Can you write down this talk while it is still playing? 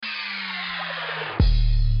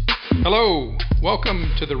Hello,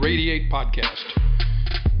 welcome to the Radiate Podcast.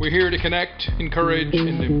 We're here to connect, encourage,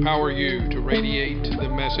 and empower you to radiate the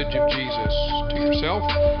message of Jesus to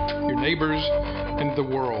yourself, your neighbors, and the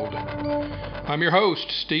world. I'm your host,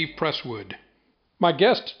 Steve Presswood. My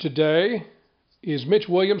guest today is Mitch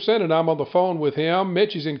Williamson, and I'm on the phone with him.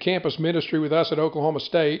 Mitch is in campus ministry with us at Oklahoma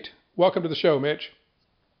State. Welcome to the show, Mitch.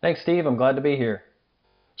 Thanks, Steve. I'm glad to be here.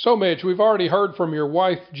 So, Mitch, we've already heard from your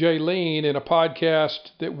wife, Jaylene, in a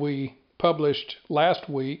podcast that we published last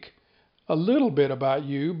week, a little bit about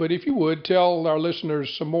you, but if you would, tell our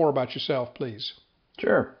listeners some more about yourself, please.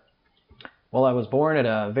 Sure. Well, I was born at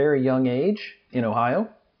a very young age in Ohio.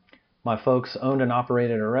 My folks owned and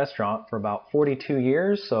operated a restaurant for about 42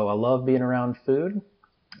 years, so I love being around food.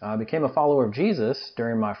 I became a follower of Jesus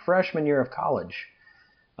during my freshman year of college.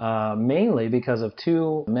 Mainly because of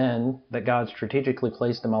two men that God strategically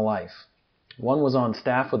placed in my life. One was on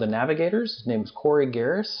staff with the Navigators. His name was Corey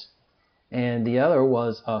Garris. And the other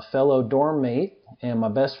was a fellow dorm mate and my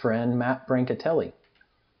best friend, Matt Brancatelli.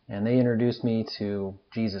 And they introduced me to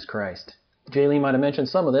Jesus Christ. Jaylene might have mentioned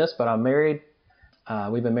some of this, but I'm married.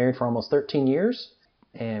 We've been married for almost 13 years.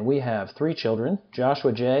 And we have 3 children.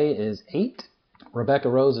 Joshua J. is 8. Rebecca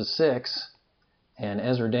Rose is 6. And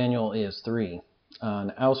Ezra Daniel is 3.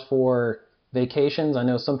 As for vacations, I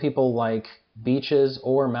know some people like beaches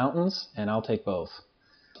or mountains, and I'll take both,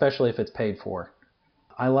 especially if it's paid for.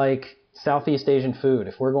 I like Southeast Asian food.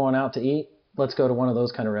 If we're going out to eat, let's go to one of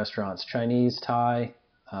those kind of restaurants, Chinese, Thai,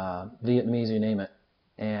 Vietnamese, you name it.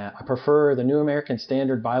 And I prefer the New American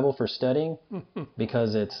Standard Bible for studying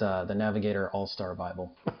because it's the Navigator All-Star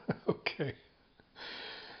Bible. Okay.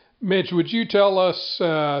 Mitch, would you tell us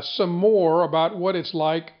some more about what it's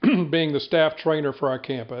like being the staff trainer for our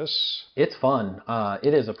campus? It's fun.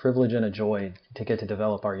 It is a privilege and a joy to get to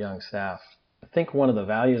develop our young staff. I think one of the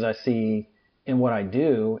values I see in what I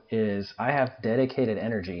do is I have dedicated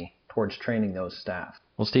energy towards training those staff.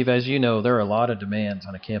 Well, Steve, as you know, there are a lot of demands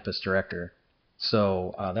on a campus director.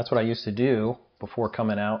 So that's what I used to do before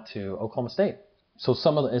coming out to Oklahoma State. So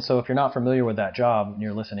if you're not familiar with that job and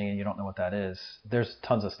you're listening and you don't know what that is, there's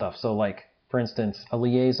tons of stuff. So like, for instance, a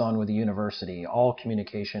liaison with the university, all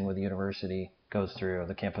communication with the university goes through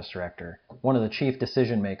the campus director. One of the chief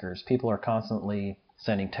decision makers, people are constantly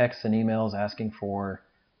sending texts and emails asking for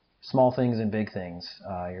small things and big things.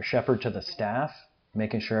 Your shepherd to the staff,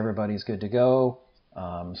 making sure everybody's good to go,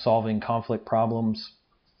 solving conflict problems,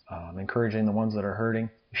 encouraging the ones that are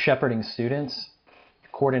hurting, shepherding students,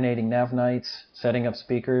 coordinating Nav nights, setting up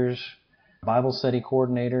speakers, Bible study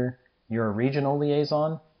coordinator. You're a regional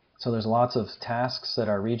liaison, so there's lots of tasks that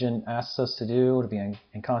our region asks us to do, to be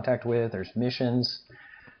in contact with. There's missions,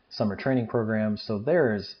 summer training programs, so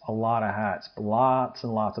there's a lot of hats, lots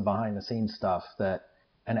and lots of behind-the-scenes stuff that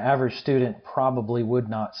an average student probably would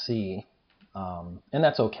not see, and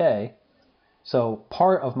that's okay. So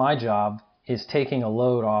part of my job is taking a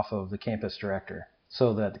load off of the campus director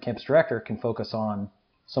so that the campus director can focus on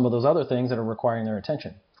some of those other things that are requiring their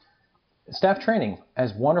attention. Staff training,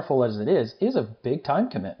 as wonderful as it is a big time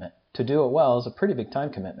commitment. To do it well is a pretty big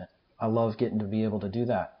time commitment. I love getting to be able to do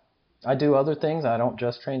that. I do other things. I don't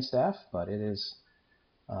just train staff, but it is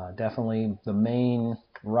definitely the main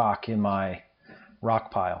rock in my rock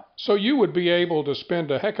pile. So you would be able to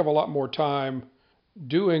spend a heck of a lot more time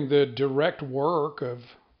doing the direct work of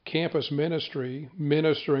campus ministry,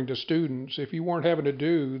 ministering to students, if you weren't having to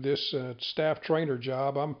do this staff trainer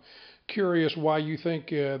job. I'm curious why you think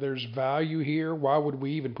there's value here. Why would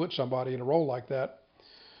we even put somebody in a role like that?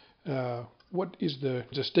 What is the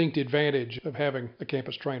distinct advantage of having a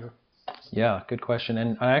campus trainer? Yeah, good question.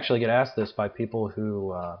 And I actually get asked this by people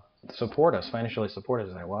who support us, financially support us.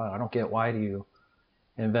 Like, wow, I don't get, why do you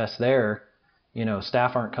invest there? You know,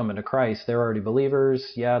 staff aren't coming to Christ. They're already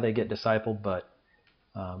believers. Yeah, they get discipled, but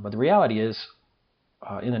the reality is,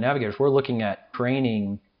 in the Navigators, we're looking at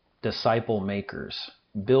training disciple makers,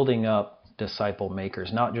 building up disciple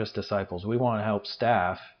makers, not just disciples. We want to help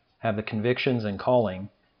staff have the convictions and calling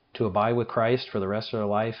to abide with Christ for the rest of their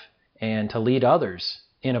life and to lead others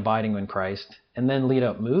in abiding in Christ, and then lead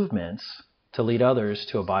up movements to lead others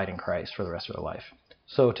to abide in Christ for the rest of their life.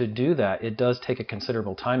 So to do that, it does take a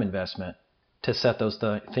considerable time investment to set those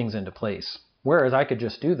things into place. Whereas I could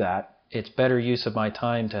just do that, it's better use of my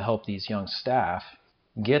time to help these young staff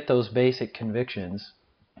get those basic convictions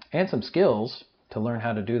and some skills to learn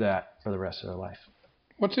how to do that for the rest of their life.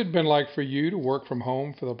 What's it been like for you to work from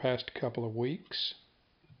home for the past couple of weeks?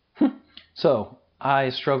 So I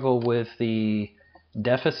struggle with the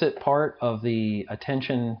deficit part of the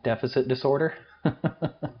attention deficit disorder.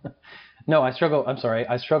 I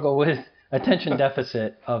struggle with attention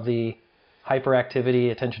deficit of the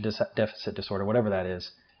hyperactivity, attention deficit disorder, whatever that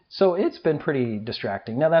is. So it's been pretty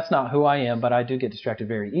distracting. Now, that's not who I am, but I do get distracted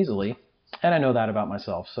very easily, and I know that about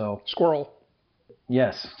myself. So Squirrel.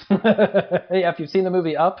 yes. Yeah, if you've seen the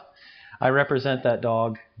movie Up, I represent that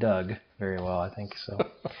dog, Doug, very well, I think so.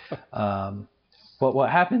 But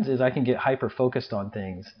what happens is I can get hyper-focused on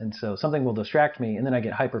things, and so something will distract me, and then I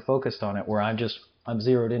get hyper-focused on it where I'm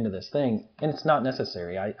zeroed into this thing, and it's not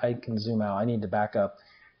necessary. I can zoom out. I need to back up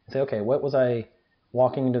and say, okay, what was I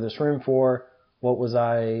walking into this room for? What was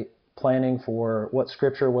I planning for? What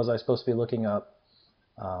scripture was I supposed to be looking up?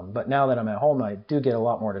 But now that I'm at home, I do get a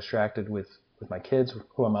lot more distracted with my kids,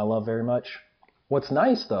 whom I love very much. What's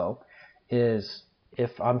nice, though, is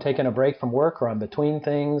if I'm taking a break from work or I'm between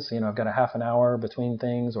things, I've got a half an hour between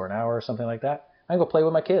things or an hour or something like that, I can go play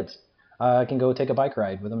with my kids. I can go take a bike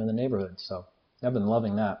ride with them in the neighborhood. So I've been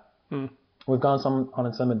loving that. We've gone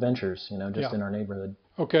on some adventures, just in our neighborhood.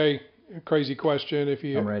 Okay, crazy question. If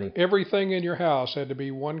I'm ready. Everything in your house had to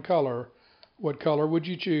be one color, what color would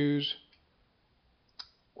you choose?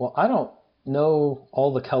 Well, I don't know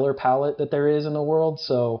all the color palette that there is in the world,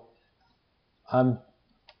 so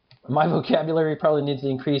my vocabulary probably needs to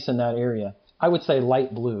increase in that area. I would say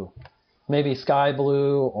light blue, maybe sky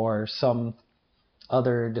blue or some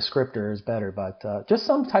other descriptor is better, but just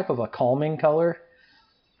some type of a calming color,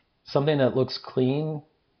 something that looks clean.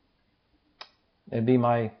 It'd be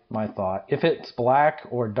my thought. If it's black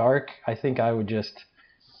or dark, I think I would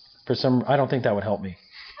I don't think that would help me.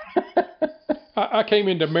 I came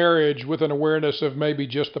into marriage with an awareness of maybe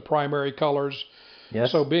just the primary colors.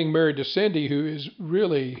 Yes. So being married to Cindy, who is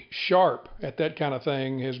really sharp at that kind of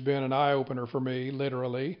thing, has been an eye-opener for me,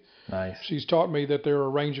 literally. Nice. She's taught me that there are a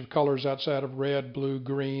range of colors outside of red, blue,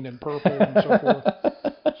 green, and purple, and so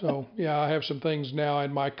forth. So, yeah, I have some things now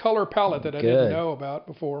in my color palette that I didn't know about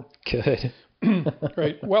before. Good.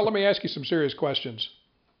 Great. Well, let me ask you some serious questions.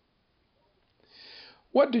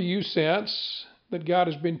 What do you sense that God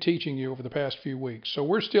has been teaching you over the past few weeks? So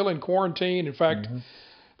we're still in quarantine. In fact,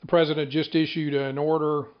 the president just issued an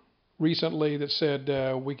order recently that said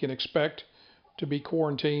we can expect to be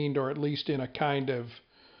quarantined, or at least in a kind of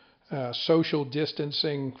social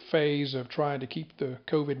distancing phase of trying to keep the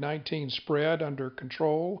COVID-19 spread under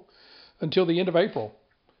control until the end of April.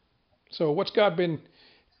 So what's God been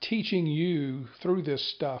teaching you through this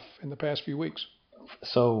stuff in the past few weeks?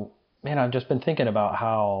 So, man, I've just been thinking about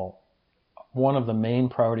how one of the main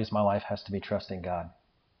priorities of my life has to be trusting God.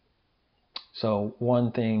 So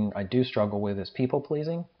one thing I do struggle with is people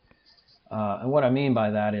pleasing. And what I mean by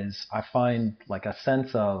that is I find like a sense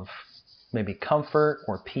of maybe comfort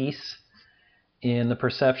or peace in the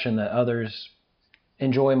perception that others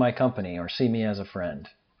enjoy my company or see me as a friend.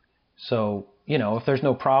 So, if there's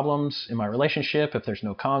no problems in my relationship, if there's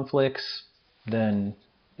no conflicts, then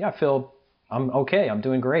I feel I'm okay, I'm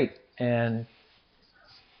doing great. And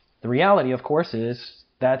the reality, of course, is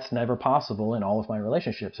that's never possible in all of my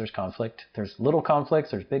relationships. There's conflict. There's little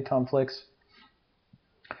conflicts. There's big conflicts.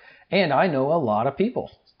 And I know a lot of people.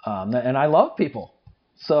 And I love people.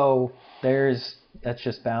 So that's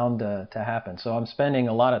just bound to happen. So I'm spending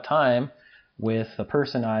a lot of time with a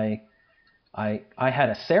person I had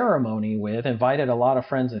a ceremony with, invited a lot of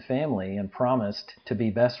friends and family, and promised to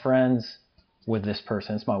be best friends with this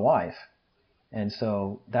person. It's my wife. And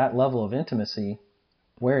so that level of intimacy,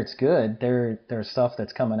 where it's good, there's stuff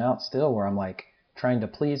that's coming out still where I'm like trying to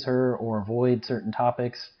please her or avoid certain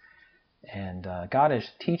topics. And God is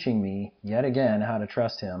teaching me yet again how to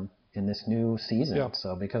trust him in this new season. Yeah.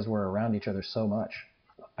 So because we're around each other so much.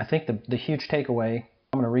 I think the huge takeaway,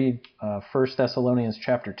 I'm going to read 1 Thessalonians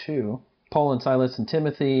chapter 2. Paul and Silas and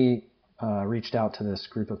Timothy reached out to this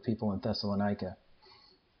group of people in Thessalonica.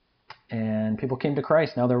 And people came to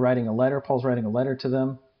Christ. Now they're writing a letter. Paul's writing a letter to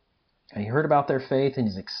them. And he heard about their faith and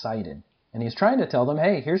he's excited. And he's trying to tell them,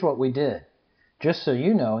 hey, here's what we did. Just so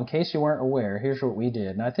you know, in case you weren't aware, here's what we did.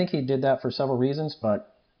 And I think he did that for several reasons,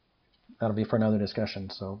 but that'll be for another discussion.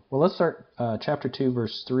 So, well, let's start. Chapter 2,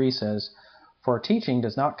 verse 3 says, "For our teaching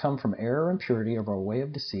does not come from error and purity of our way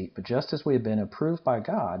of deceit, but just as we have been approved by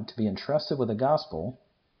God to be entrusted with the gospel,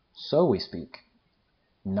 so we speak,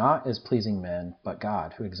 not as pleasing men, but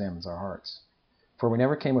God who examines our hearts. For we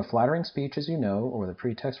never came with flattering speech, as you know, or with a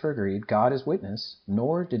pretext for greed. God is witness,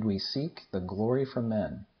 nor did we seek the glory from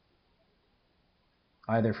men,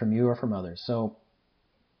 either from you or from others." So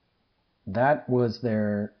that was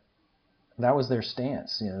their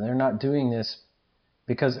stance. They're not doing this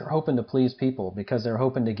because they're hoping to please people, because they're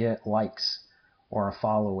hoping to get likes or a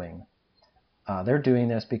following. They're doing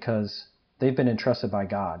this because they've been entrusted by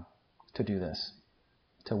God to do this,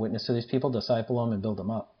 to witness to these people, disciple them, and build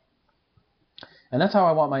them up. And that's how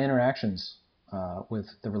I want my interactions with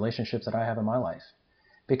the relationships that I have in my life.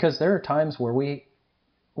 Because there are times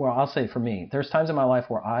where I'll say for me, there's times in my life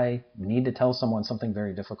where I need to tell someone something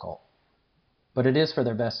very difficult, but it is for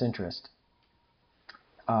their best interest.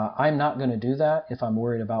 I'm not going to do that if I'm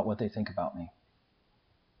worried about what they think about me.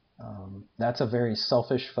 That's a very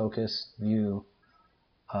selfish, focused view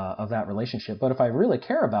of that relationship. But if I really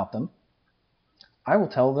care about them, I will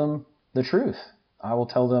tell them the truth. I will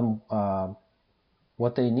tell them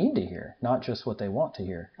what they need to hear, not just what they want to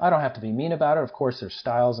hear. I don't have to be mean about it. Of course, there's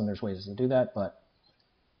styles and there's ways to do that, but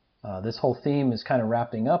this whole theme is kind of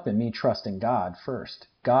wrapping up in me trusting God first.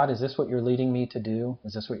 God, is this what you're leading me to do?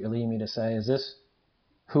 Is this what you're leading me to say? Is this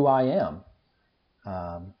who I am?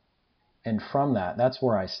 And from that, that's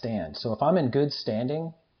where I stand. So if I'm in good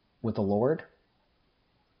standing with the Lord,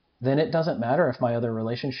 then it doesn't matter if my other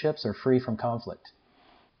relationships are free from conflict.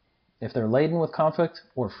 If they're laden with conflict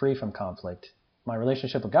or free from conflict, my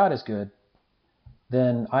relationship with God is good,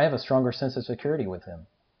 then I have a stronger sense of security with Him.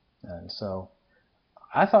 And so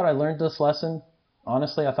I thought I learned this lesson.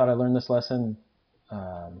 Honestly, I thought I learned this lesson.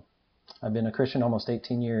 I've been a Christian almost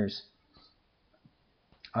 18 years.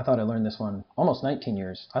 I thought I learned this one almost 19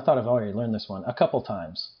 years. I thought I've already learned this one a couple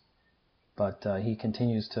times. But He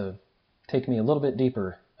continues to take me a little bit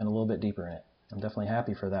deeper and a little bit deeper in it. I'm definitely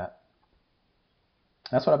happy for that.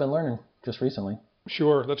 That's what I've been learning just recently.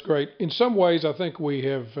 Sure, that's great. In some ways, I think we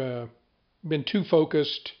have been too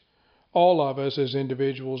focused, all of us as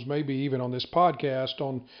individuals, maybe even on this podcast,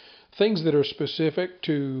 on things that are specific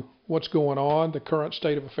to what's going on, the current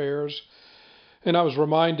state of affairs. And I was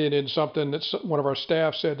reminded in something that one of our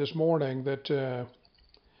staff said this morning, that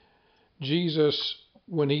Jesus,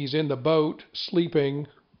 when He's in the boat sleeping,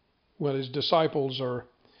 when His disciples are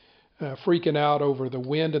freaking out over the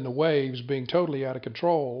wind and the waves being totally out of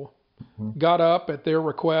control, got up at their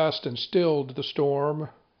request and stilled the storm.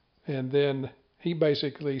 And then He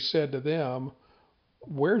basically said to them,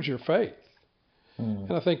 "Where's your faith?"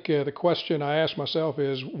 And I think the question I ask myself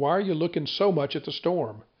is, why are you looking so much at the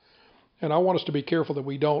storm? And I want us to be careful that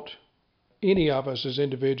we don't, any of us as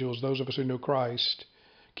individuals, those of us who know Christ,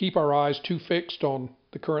 keep our eyes too fixed on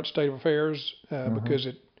the current state of affairs, because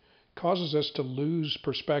it causes us to lose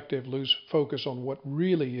perspective, lose focus on what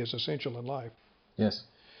really is essential in life. Yes.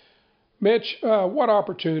 Mitch, what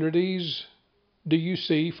opportunities do you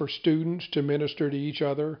see for students to minister to each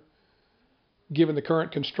other, given the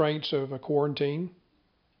current constraints of a quarantine?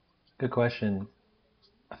 Good question.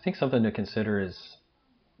 I think something to consider is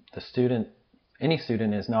any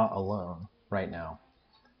student is not alone right now.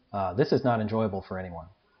 This is not enjoyable for anyone.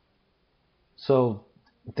 So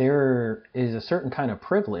there is a certain kind of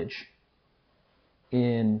privilege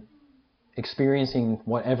in experiencing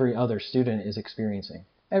what every other student is experiencing.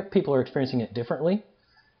 People are experiencing it differently,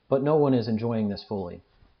 but no one is enjoying this fully.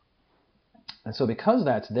 And so because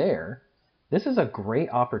that's there, this is a great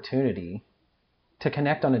opportunity to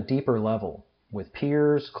connect on a deeper level with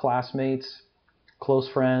peers, classmates, close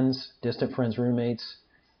friends, distant friends, roommates,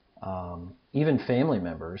 even family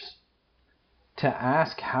members, to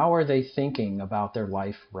ask how are they thinking about their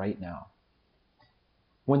life right now.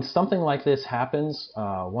 When something like this happens,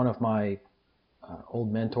 one of my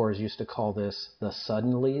old mentors used to call this the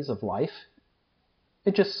suddenlies of life.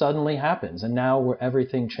 It just suddenly happens, and now where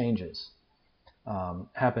everything changes.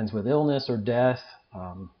 Happens with illness or death,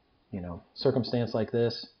 circumstance like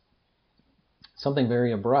this, something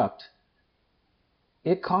very abrupt.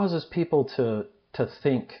 It causes people to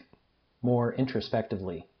think more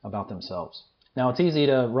introspectively about themselves. Now, it's easy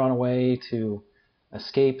to run away, to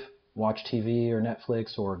escape, watch TV or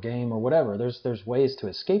Netflix or game or whatever. There's ways to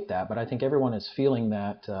escape that, but I think everyone is feeling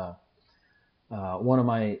that. One of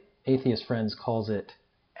my atheist friends calls it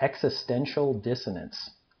existential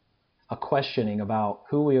dissonance, a questioning about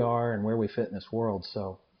who we are and where we fit in this world.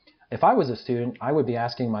 So if I was a student, I would be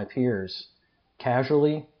asking my peers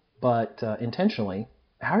casually, but intentionally,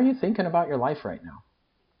 how are you thinking about your life right now?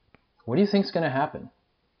 What do you think is going to happen?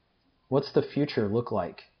 What's the future look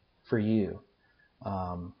like for you?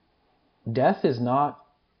 Death is not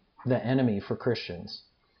the enemy for Christians.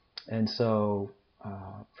 And so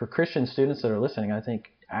for Christian students that are listening, I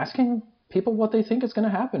think asking people what they think is going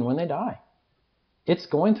to happen when they die. It's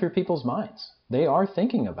going through people's minds. They are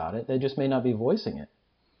thinking about it. They just may not be voicing it.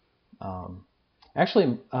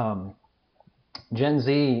 Gen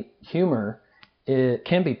Z humor, it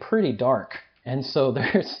can be pretty dark. And so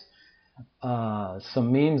there's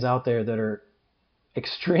some memes out there that are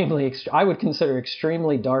I would consider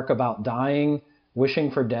extremely dark about dying, wishing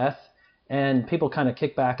for death, and people kind of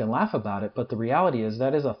kick back and laugh about it. But the reality is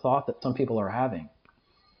that is a thought that some people are having.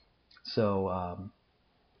 So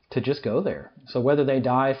to just go there. So whether they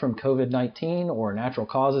die from COVID-19 or natural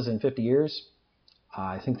causes in 50 years,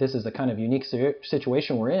 I think this is the kind of unique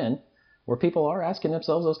situation we're in where people are asking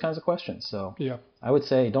themselves those kinds of questions. So yeah. I would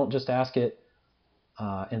say don't just ask it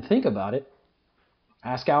and think about it.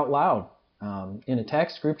 Ask out loud in a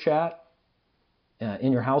text, group chat,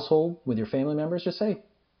 in your household with your family members. Just say,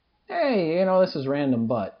 hey, this is random,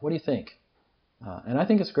 but what do you think? And I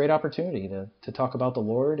think it's a great opportunity to talk about the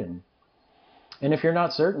Lord and if you're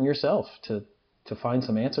not certain yourself, to find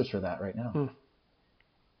some answers for that right now.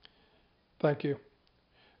 Thank you.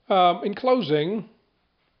 In closing,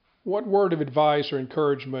 what word of advice or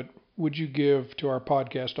encouragement would you give to our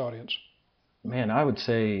podcast audience? Man, I would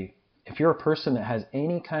say if you're a person that has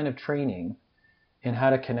any kind of training in how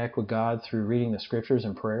to connect with God through reading the scriptures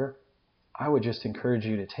and prayer, I would just encourage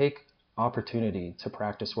you to take opportunity to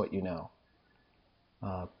practice what you know.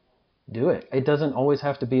 Do it. It doesn't always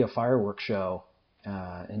have to be a fireworks show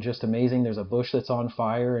and just amazing. There's a bush that's on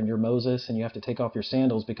fire and you're Moses and you have to take off your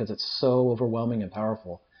sandals because it's so overwhelming and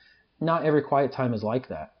powerful. Not every quiet time is like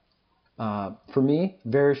that. For me,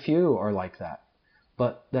 very few are like that.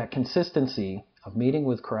 But that consistency of meeting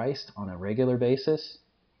with Christ on a regular basis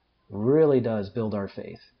really does build our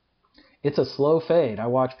faith. It's a slow fade. I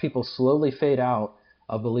watch people slowly fade out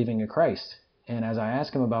of believing in Christ. And as I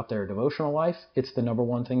ask them about their devotional life, it's the number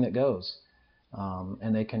one thing that goes.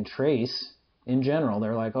 And they can trace, in general,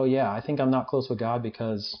 they're like, oh yeah, I think I'm not close with God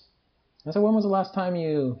because... I said, when was the last time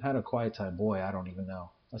you had a quiet time? Boy, I don't even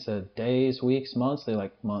know. I said, days, weeks, months? They're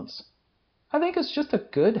like, months. I think it's just a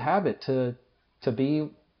good habit to be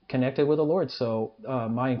connected with the Lord. So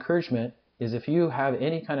my encouragement is if you have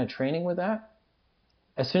any kind of training with that,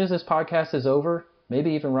 as soon as this podcast is over,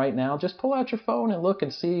 maybe even right now, just pull out your phone and look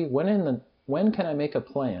and see when can I make a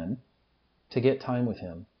plan to get time with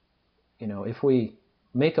Him. If we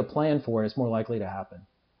make a plan for it, it's more likely to happen.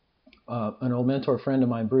 An old mentor friend of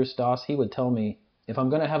mine, Bruce Doss, he would tell me, if I'm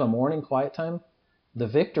going to have a morning quiet time, the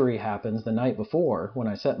victory happens the night before when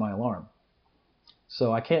I set my alarm.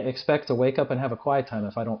 So I can't expect to wake up and have a quiet time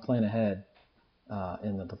if I don't plan ahead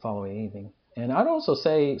in the following evening. And I'd also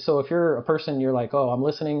say, so if you're a person, you're like, oh, I'm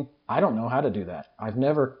listening, I don't know how to do that. I've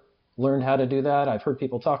never learned how to do that. I've heard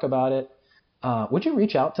people talk about it. Would you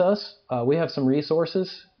reach out to us? We have some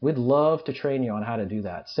resources. We'd love to train you on how to do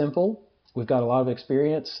that. Simple. We've got a lot of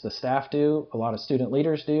experience. The staff do. A lot of student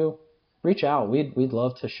leaders do. Reach out. We'd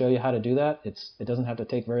love to show you how to do that. It doesn't have to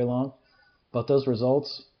take very long. But those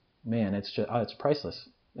results, man, it's priceless.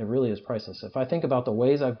 It really is priceless. If I think about the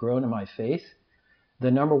ways I've grown in my faith,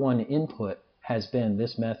 the number one input has been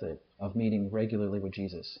this method of meeting regularly with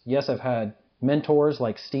Jesus. Yes, I've had mentors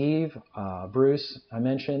like Steve, Bruce, I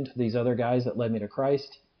mentioned, these other guys that led me to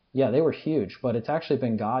Christ. Yeah, they were huge, but it's actually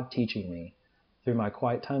been God teaching me through my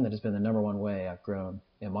quiet time that has been the number one way I've grown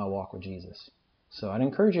in my walk with Jesus. So I'd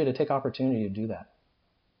encourage you to take opportunity to do that.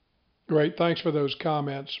 Great. Thanks for those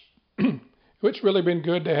comments. It's really been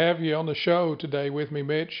good to have you on the show today with me,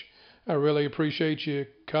 Mitch. I really appreciate you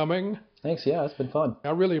coming. Thanks. Yeah, it's been fun. I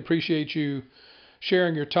really appreciate you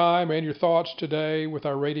sharing your time and your thoughts today with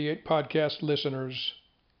our Radiate podcast listeners.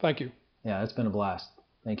 Thank you. Yeah, it's been a blast.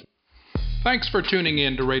 Thank you. Thanks for tuning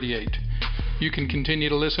in to Radiate. You can continue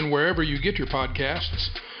to listen wherever you get your podcasts.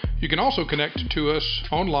 You can also connect to us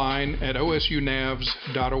online at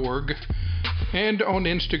osunavs.org and on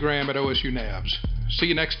Instagram at osunavs. See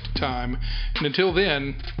you next time, and until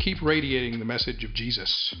then, keep radiating the message of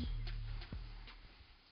Jesus.